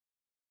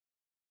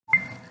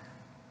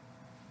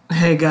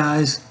Hey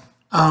guys,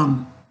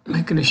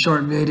 making a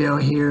short video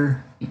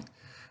here.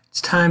 It's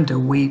time to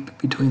weep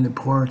between the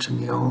porch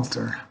and the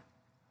altar.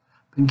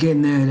 Been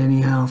getting that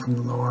anyhow from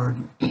the Lord.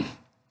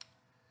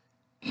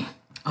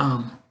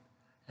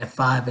 At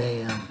 5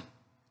 a.m.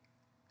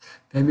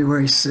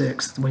 February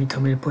 6th, when he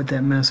told me to put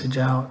that message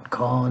out,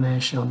 call a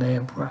National Day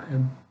of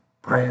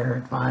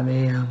Prayer at 5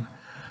 a.m.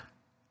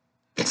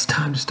 It's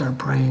time to start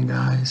praying,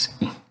 guys.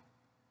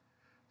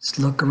 Just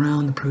look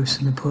around, the proof's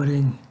in the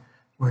pudding.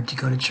 Where'd you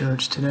go to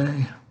church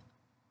today?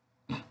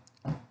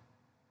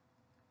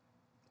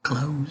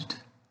 Closed.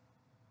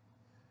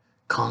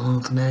 Calling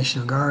out the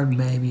National Guard,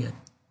 maybe. I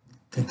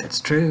think that's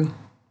true.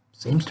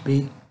 Seems to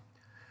be.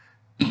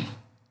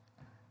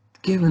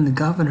 Giving the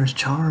governor's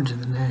charge of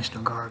the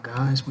National Guard,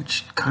 guys,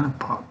 which kind of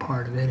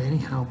part of it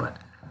anyhow, but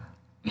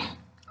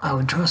I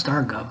would trust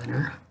our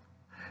governor.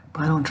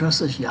 But I don't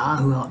trust this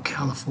yahoo out in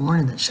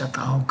California that shut the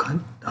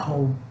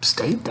whole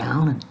state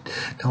down and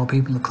told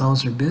people to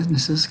close their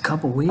businesses a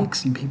couple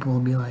weeks, and people will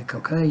be like,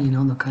 okay,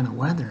 they'll kind of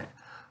weather it.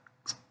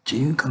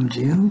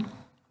 June,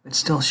 it's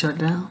still shut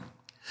down,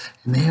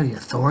 and they have the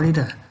authority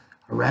to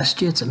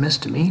arrest you. It's a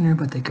misdemeanor,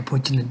 but they could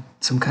put you in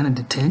some kind of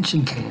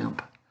detention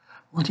camp.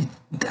 Well, do you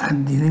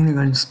think they're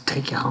going to just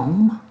take you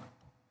home?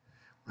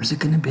 Where's it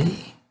going to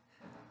be?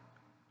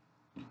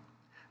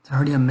 It's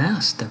already a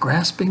mess. They're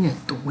grasping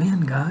at the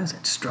wind, guys,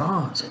 at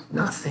straws, at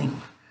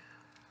nothing.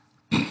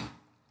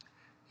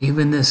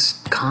 Even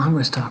this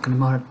Congress talking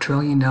about $1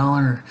 trillion,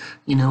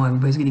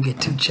 everybody's going to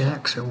get 2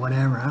 checks or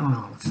whatever. I don't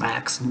know the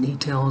facts and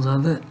details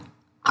of it.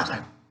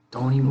 I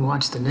don't even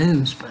watch the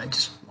news, but I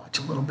just watch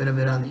a little bit of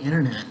it on the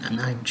internet. And I'm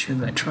not even sure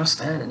that I trust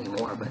that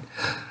anymore. But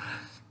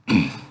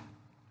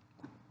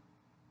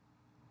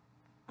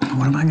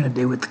what am I going to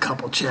do with the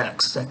couple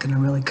checks? Is that going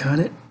to really cut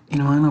it? I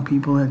know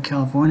people in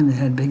California that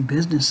had big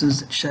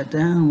businesses that shut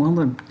down. Well,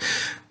 their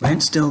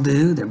rent still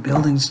due. Their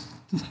buildings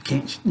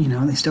can't,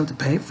 they still have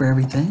to pay for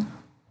everything.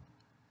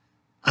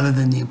 Other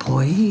than the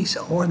employees,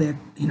 or they're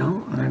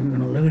going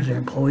to lose their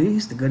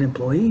employees, the good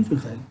employees,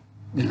 if they,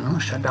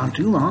 shut down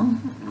too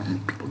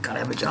long. People got to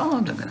have a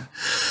job. They're going to.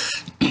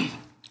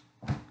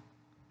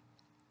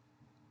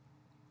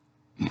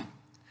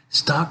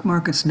 Stock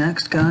market's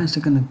next, guys.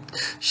 They're going to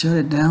shut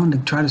it down to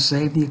try to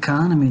save the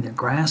economy. They're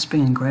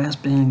grasping and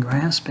grasping and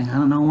grasping. I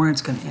don't know where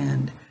it's going to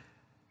end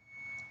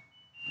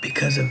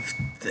because of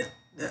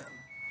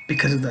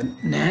the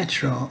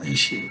natural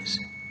issues.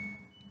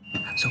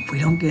 So if we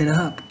don't get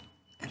up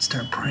and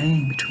start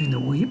praying between the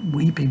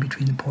weeping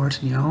between the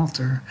porch and the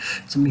altar,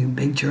 some of you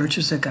big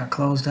churches that got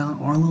closed down,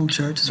 or little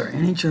churches, or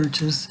any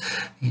churches,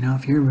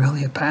 if you're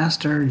really a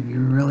pastor, if you're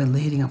really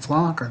leading a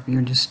flock, or if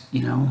you're just,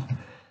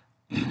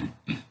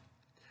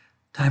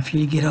 time for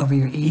you to get over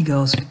your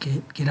egos,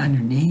 get on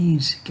your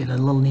knees, get a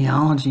little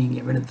neology and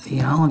get rid of the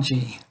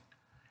theology.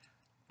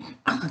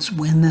 Let's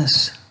win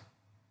this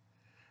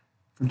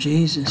for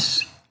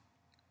Jesus,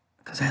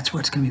 because that's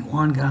where it's going to be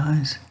won,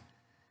 guys,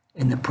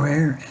 in the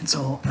prayer. And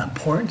so the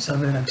importance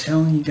of it, I'm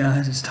telling you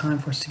guys, it's time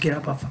for us to get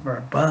up off of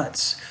our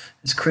butts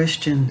as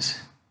Christians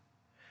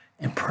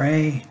and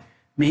pray.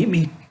 Meet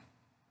me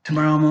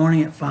tomorrow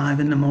morning at 5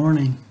 in the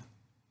morning.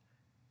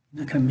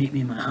 You're not going to meet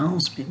me in my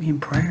house. Meet me in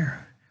prayer.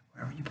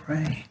 Wherever you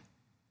pray.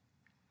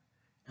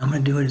 I'm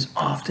going to do it as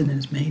often and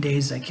as many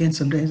days as I can.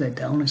 Some days I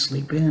don't, I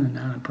sleep in and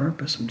not on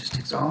purpose. I'm just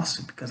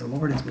exhausted because the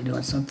Lord has me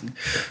doing something.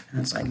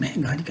 And it's like,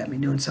 man, God, you got me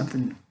doing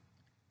something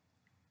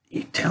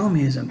you tell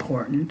me is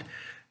important,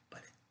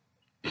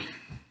 but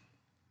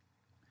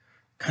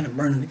kind of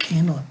burning the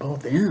candle at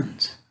both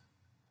ends.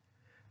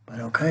 But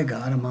okay,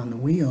 God, I'm on the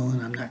wheel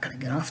and I'm not going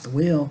to get off the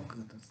wheel.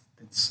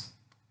 It's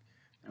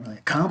not really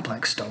a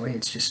complex story.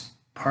 It's just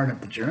part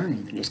of the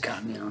journey that he's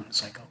got me on.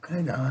 It's like,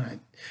 okay, God, I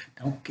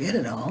don't get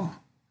it all,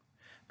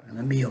 but I'm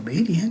going to be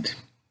obedient.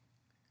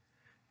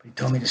 But he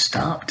told me to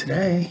stop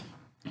today,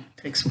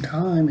 take some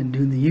time and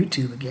do the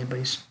YouTube again, but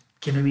he's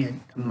giving me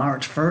a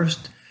March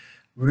 1st,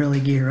 really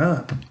gear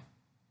up.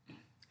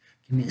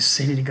 Give me a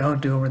city to go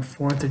to over the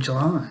 4th of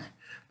July.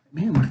 But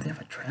man, what if they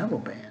have a travel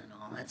ban and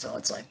all that? So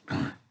it's like,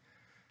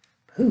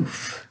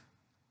 poof,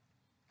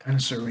 kind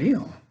of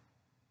surreal.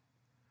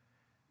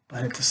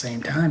 But at the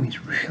same time,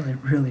 he's really,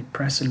 really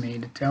pressing me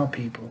to tell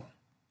people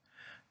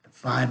the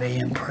 5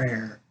 a.m.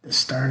 prayer, the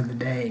start of the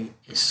day,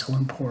 is so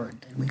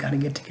important. And we got to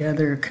get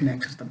together,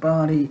 connect with the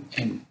body,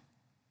 and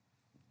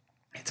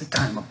it's a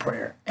time of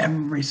prayer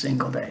every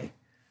single day.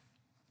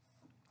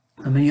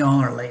 Some of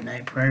y'all are late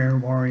night prayer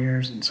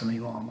warriors, and some of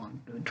you all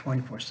want to do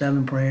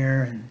 24/7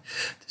 prayer and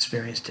just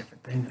various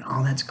different things, and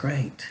all that's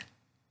great.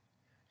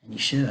 And you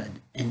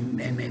should. And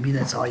maybe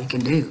that's all you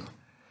can do.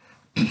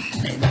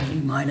 Maybe you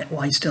might,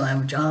 while you still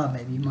have a job,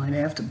 maybe you might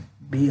have to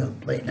be a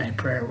late night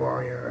prayer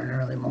warrior or an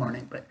early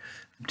morning. But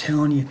I'm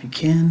telling you, if you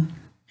can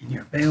and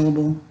you're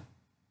available,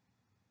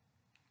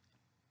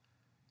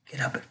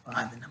 get up at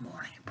 5 in the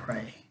morning and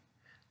pray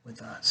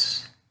with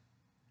us.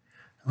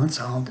 And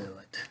let's all do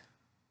it.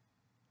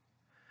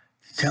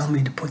 Tell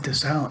me to put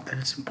this out, that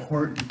it's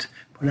important.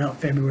 Put it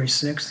out February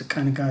 6th. It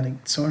kind of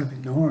got sort of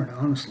ignored,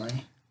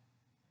 honestly.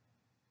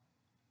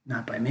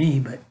 Not by me,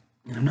 but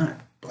And I'm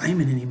not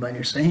blaming anybody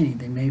or saying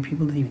anything. Maybe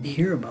people didn't even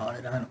hear about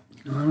it. I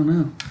don't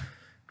know. I'm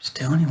just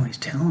telling you what he's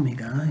telling me,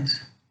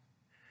 guys.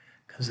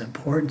 Because the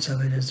importance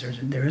of it is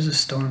there is a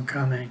storm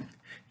coming.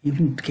 He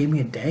even gave me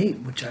a date,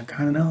 which I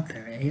got it out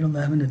there,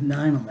 8/11 to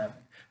 9/11. The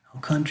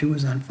whole country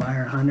was on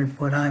fire,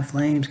 100-foot high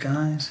flames,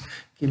 guys.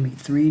 Give me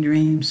 3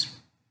 dreams,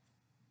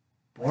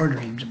 4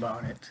 dreams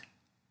about it.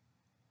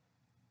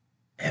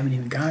 I haven't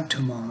even got to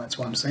them all. That's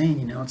what I'm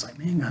saying, It's like,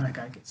 man, God, I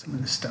got to get some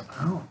of this stuff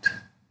out.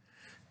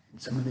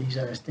 And some of these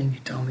other things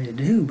you told me to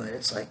do, but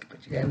it's like,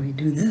 but you have me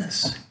do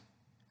this.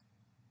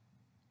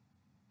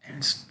 And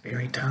it's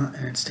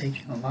and it's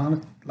taking a lot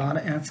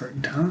of effort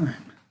and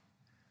time.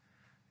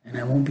 And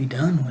I won't be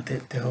done with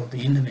it till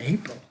the end of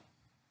April.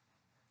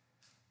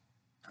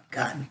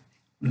 I've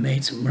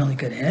made some really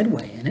good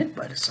headway in it,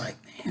 but it's like,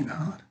 man,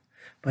 God.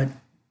 But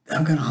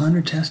I've got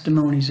 100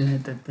 testimonies in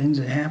it, that things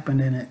that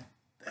happened in it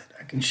that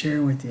I can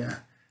share with you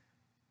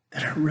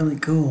that are really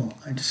cool.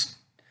 I just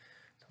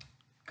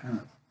kind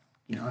of,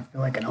 I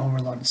feel like an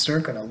overloaded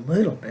circuit a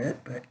little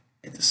bit, but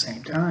at the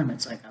same time,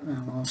 it's like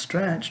I'm all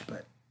stretched,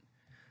 but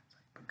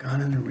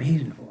God had a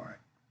reason for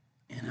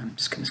it. And I'm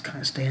just going to kind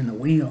of stay in the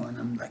wheel, and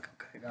I'm like,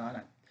 okay,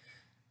 God,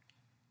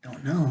 I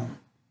don't know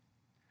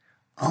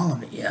all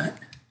of it yet.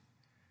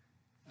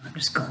 I'm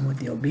just going with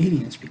the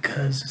obedience,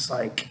 because it's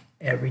like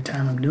every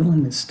time I'm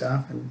doing this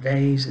stuff and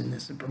days and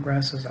this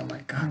progresses, I'm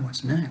like, God,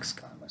 what's next?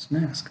 God, what's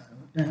next? God,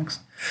 what's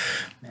next?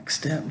 Next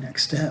step,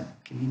 next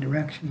step. Give me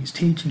direction. He's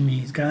teaching me.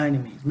 He's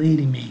guiding me. He's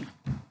leading me.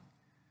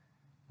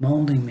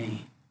 Molding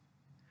me.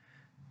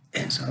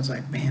 And so I was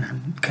like, man,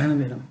 I'm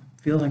kind of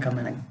feel like I'm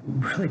in a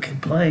really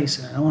good place,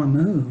 and I don't want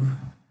to move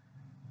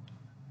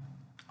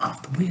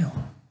off the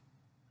wheel.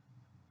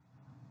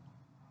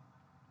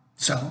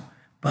 So,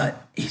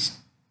 but he's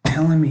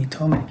told me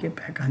to get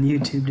back on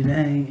YouTube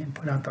today and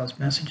put out those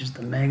messages,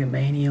 the Mega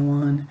Mania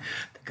one,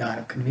 the God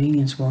of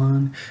Convenience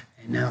one,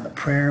 and now the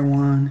prayer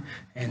one,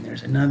 and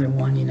there's another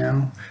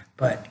one,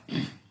 but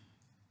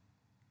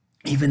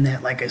even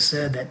that, like I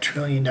said, that $1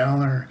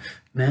 trillion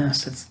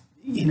mess, it's,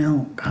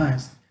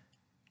 guys,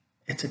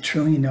 it's a $1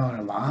 trillion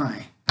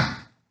lie.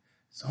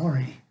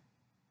 Sorry.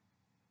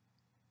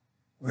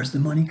 Where's the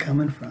money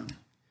coming from?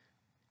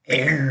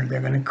 Air.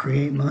 They're going to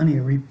create money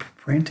or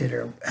reprint it.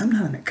 Or I'm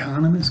not an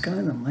economist, guys.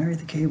 I'm Larry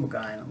the Cable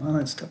Guy, and a lot of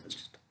that stuff is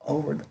just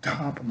over the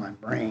top of my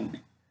brain.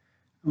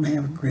 I don't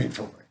have a grid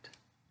for it.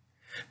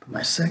 But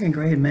my 2nd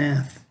grade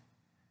math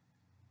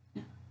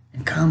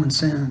and common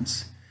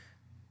sense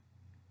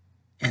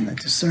and the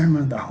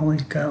discernment of the Holy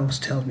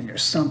Ghost tells me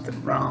there's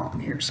something wrong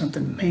here,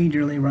 something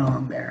majorly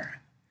wrong there.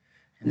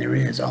 And there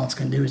is. All it's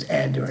going to do is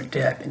add to our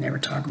debt. They never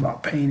talk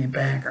about paying it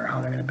back or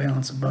how they're going to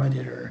balance a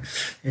budget, or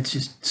it's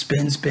just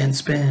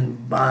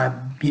spend, buy,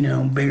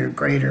 bigger,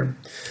 greater.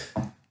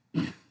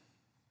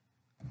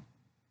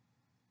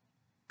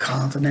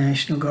 Call it the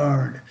National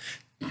Guard.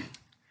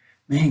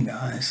 Man,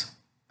 guys,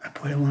 I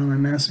put in one of my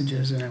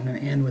messages, and I'm going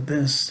to end with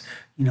this.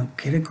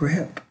 Get a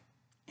grip.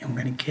 And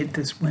we're going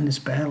to win this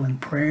battle in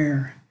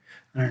prayer,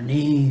 on our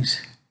knees,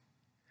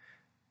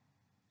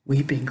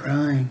 weeping,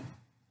 crying,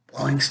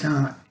 blowing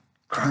snot,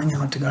 crying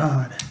out to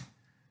God.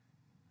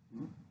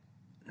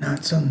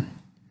 Not some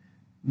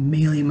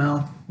mealy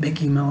mouth,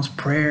 Mickey Mouse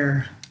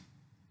prayer,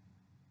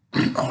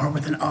 or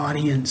with an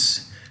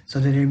audience so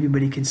that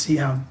everybody can see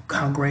how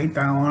great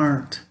thou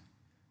art.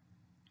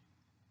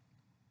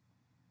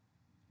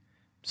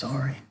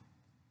 Sorry.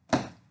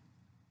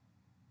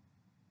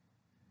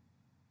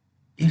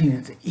 You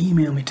didn't have to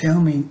email me, tell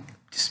me,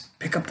 just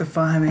pick up the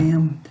 5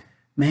 a.m.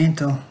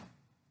 mantle.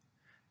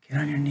 Get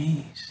on your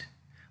knees.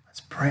 Let's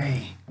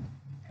pray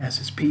as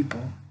his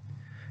people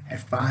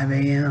at 5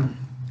 a.m.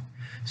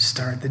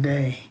 Start the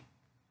day.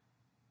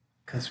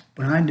 Because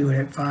when I do it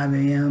at 5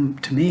 a.m.,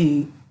 to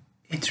me,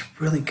 it's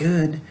really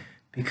good,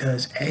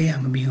 because A,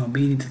 I'm being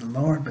obedient to the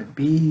Lord, but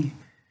B,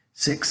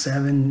 6,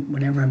 7,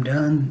 whenever I'm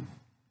done,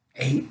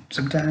 8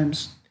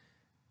 sometimes,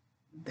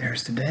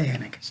 there's the day,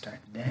 and I can start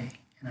the day.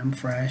 And I'm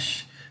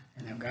fresh,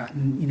 and I've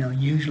gotten,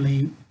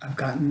 usually I've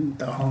gotten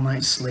the whole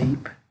night's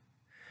sleep.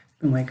 It's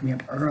been waking me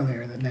up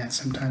earlier than that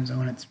sometimes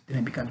when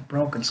it becomes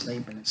broken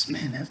sleep, and it's,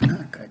 man, that's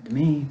not good to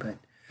me, but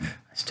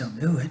I still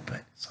do it.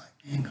 But it's like,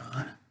 man,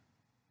 God,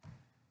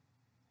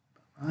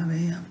 5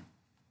 a.m.,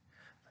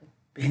 like,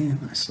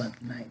 bam, I slept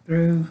the night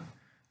through,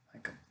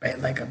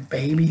 like a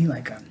baby,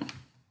 like a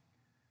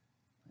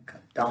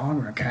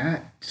dog or a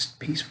cat, just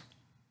peaceful.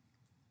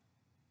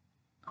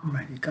 I'm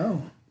ready to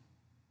go.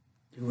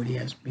 Do what he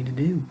has me to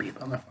do, be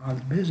about my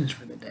Father's business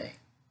for the day.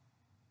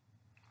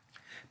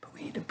 But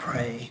we need to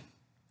pray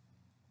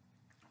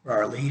for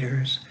our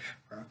leaders,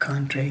 for our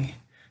country,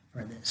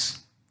 for this.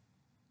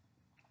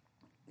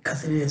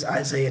 Because it is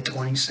Isaiah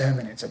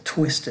 27. It's a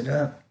twisted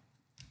up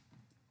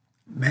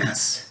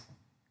mess.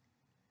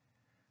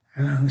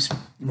 I don't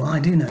know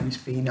I do know who's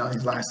feeding all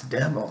these lies to the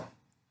devil.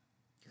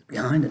 He's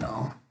behind it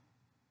all.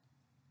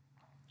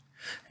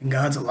 And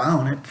God's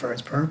allowing it for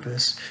his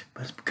purpose,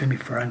 but it could be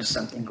for unto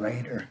something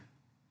greater.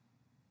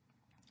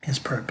 His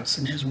purpose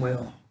and his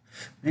will.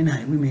 We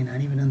may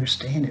not even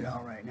understand it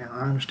all right right now.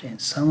 I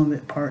understand some of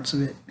it, parts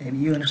of it. Maybe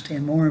you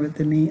understand more of it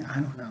than me. I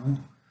don't know.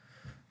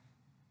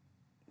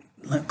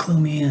 Clue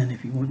me in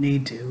if you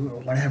need to or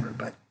whatever.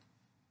 But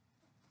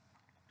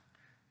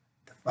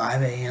the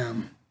 5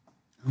 a.m.,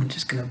 I'm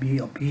just going to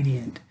be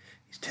obedient.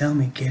 He's telling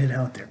me, get it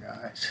out there,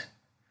 guys.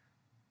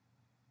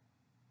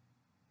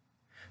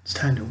 It's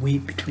time to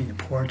weep between the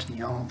porch and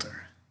the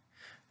altar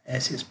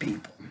as his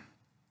people.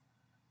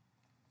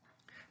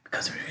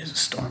 Because there is a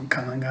storm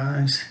coming,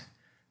 guys.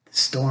 The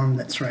storm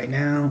that's right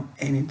now,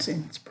 and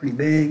it's pretty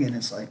big, and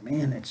it's like,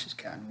 man, it's just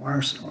gotten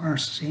worse and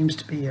worse. It seems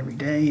to be every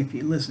day if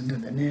you listen to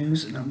the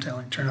news, and I'm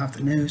telling you, turn off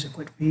the news and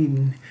quit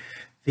feeding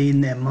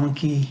that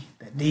monkey,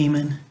 that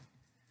demon.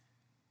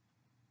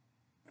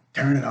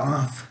 Turn it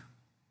off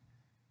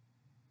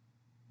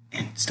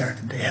and start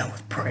the day out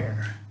with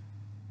prayer.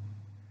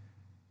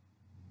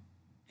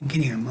 And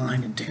getting your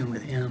mind in tune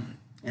with him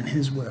and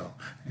his will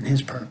and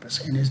his purpose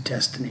and his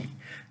destiny,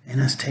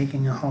 and us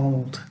taking a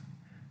hold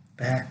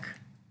back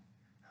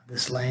of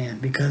this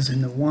land. Because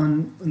in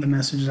the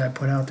messages I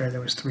put out there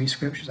was 3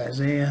 scriptures: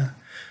 Isaiah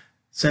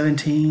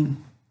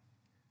 17,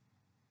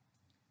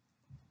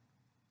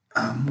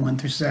 1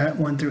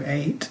 through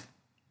 8,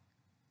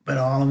 but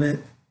all of it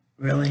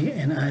really,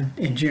 and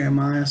in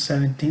Jeremiah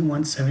 17,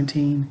 1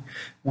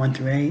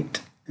 through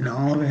 8, and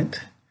all of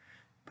it.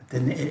 But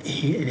then it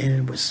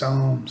ended with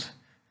Psalms,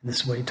 and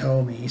this is what he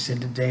told me. He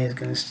said today is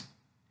going to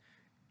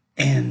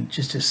end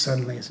just as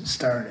suddenly as it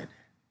started.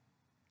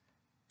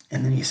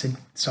 And then he said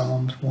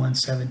Psalms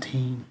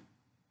 117.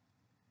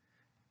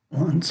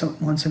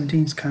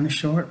 117 is kind of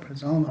short, but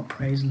it's all about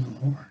praising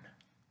the Lord.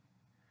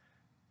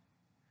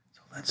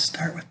 So let's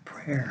start with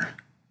prayer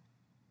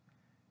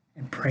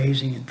and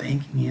praising and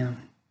thanking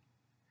him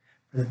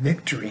for the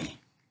victory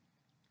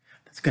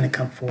that's going to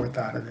come forth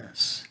out of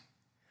this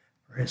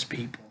for his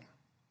people.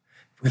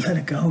 If we let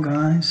it go,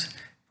 guys,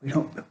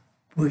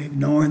 we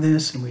ignore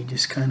this, and we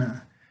just kind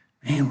of,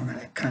 man, we're going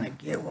to kind of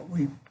get what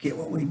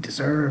we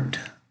deserved,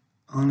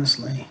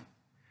 honestly,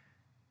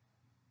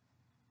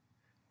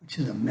 which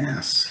is a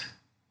mess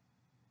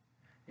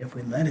if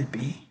we let it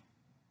be.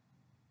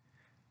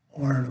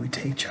 Or do we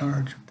take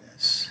charge of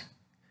this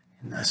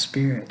in the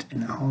Spirit,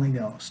 in the Holy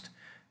Ghost?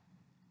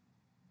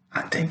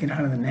 I take it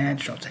out of the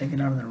natural, take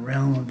it out of the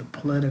realm of the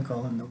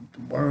political and the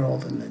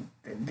world and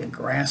the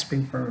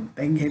grasping for,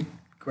 they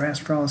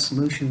grasp for all the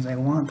solutions they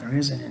want. There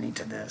isn't any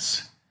to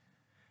this.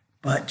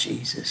 But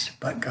Jesus,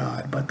 but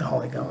God, but the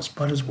Holy Ghost,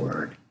 but his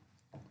word.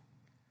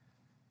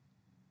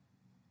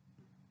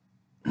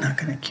 Not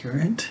going to cure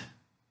it.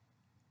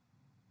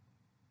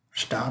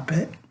 Stop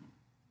it.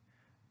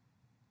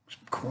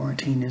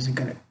 Quarantine isn't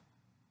going to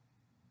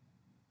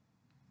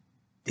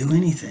do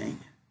anything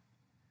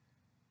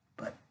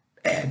but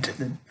add to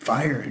the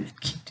fire and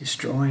keep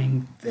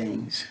destroying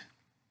things.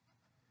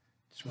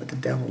 It's what the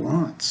devil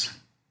wants.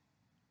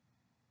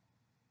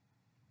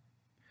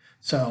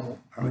 So,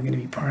 are we going to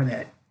be part of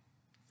that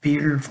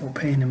fearful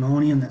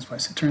pandemonium? That's why I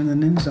said turn the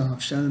news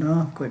off, shut it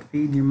off, quit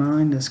feeding your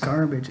mind this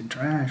garbage and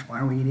trash. Why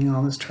are we eating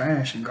all this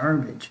trash and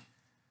garbage?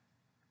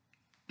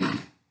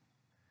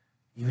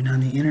 Even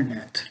on the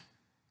internet.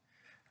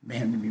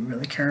 Man, to be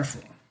really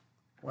careful.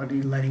 What are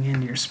you letting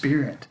into your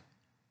spirit?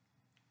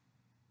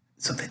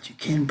 So that you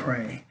can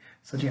pray,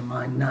 so that your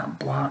mind not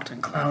blocked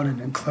and clouded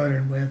and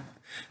cluttered with,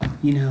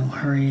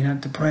 hurrying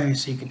up to pray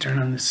so you can turn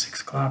on the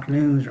 6 o'clock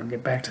news or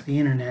get back to the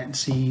internet and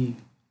see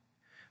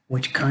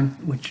which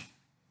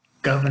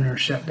governor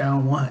shut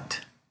down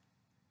what.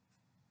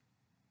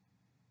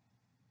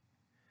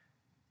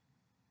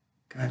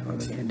 God, what are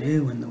we going to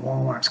do when the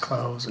Walmart's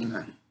closed and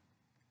the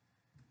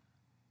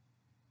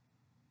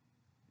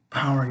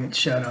power gets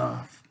shut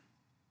off?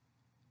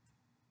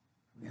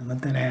 Are we going to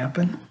let that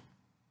happen?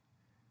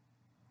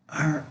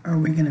 Are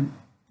we going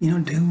to,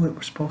 do what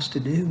we're supposed to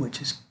do,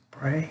 which is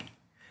pray,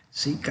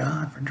 seek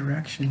God for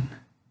direction,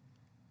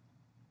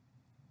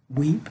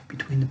 weep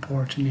between the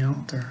porch and the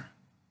altar?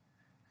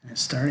 And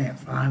it's starting at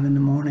 5 in the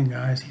morning,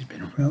 guys. He's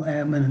been real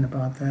adamant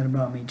about that,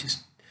 about me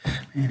just,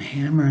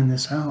 hammering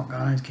this out,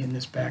 guys, getting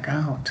this back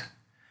out.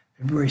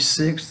 February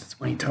 6th, that's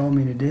when he told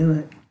me to do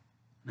it.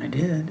 And I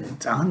did.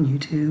 It's on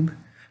YouTube.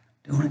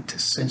 Doing it to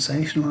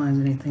sensationalize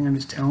anything. I'm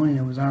just telling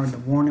you,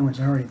 the warning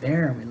was already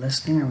there. Are we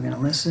listening? Are we going to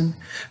listen?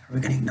 Are we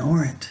going to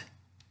ignore it?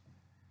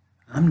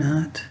 I'm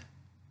not.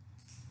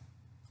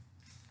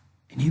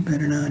 And you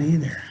better not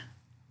either.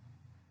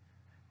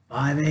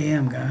 5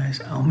 a.m., guys.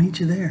 I'll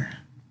meet you there.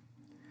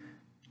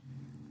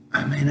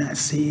 I may not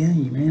see you.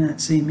 You may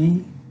not see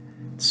me.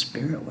 The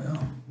Spirit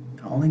will.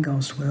 The Holy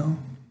Ghost will.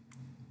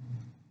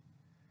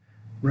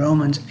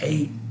 Romans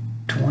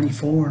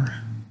 8:24.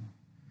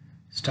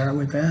 Start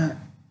with that.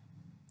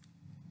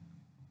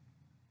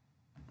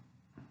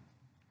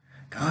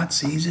 God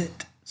sees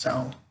it.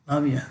 So,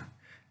 love you.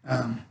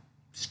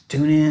 Just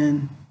tune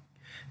in.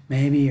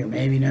 Maybe or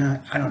maybe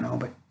not. I don't know.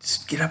 But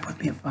just get up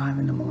with me at 5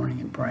 in the morning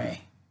and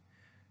pray.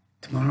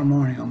 Tomorrow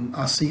morning,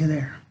 I'll see you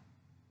there.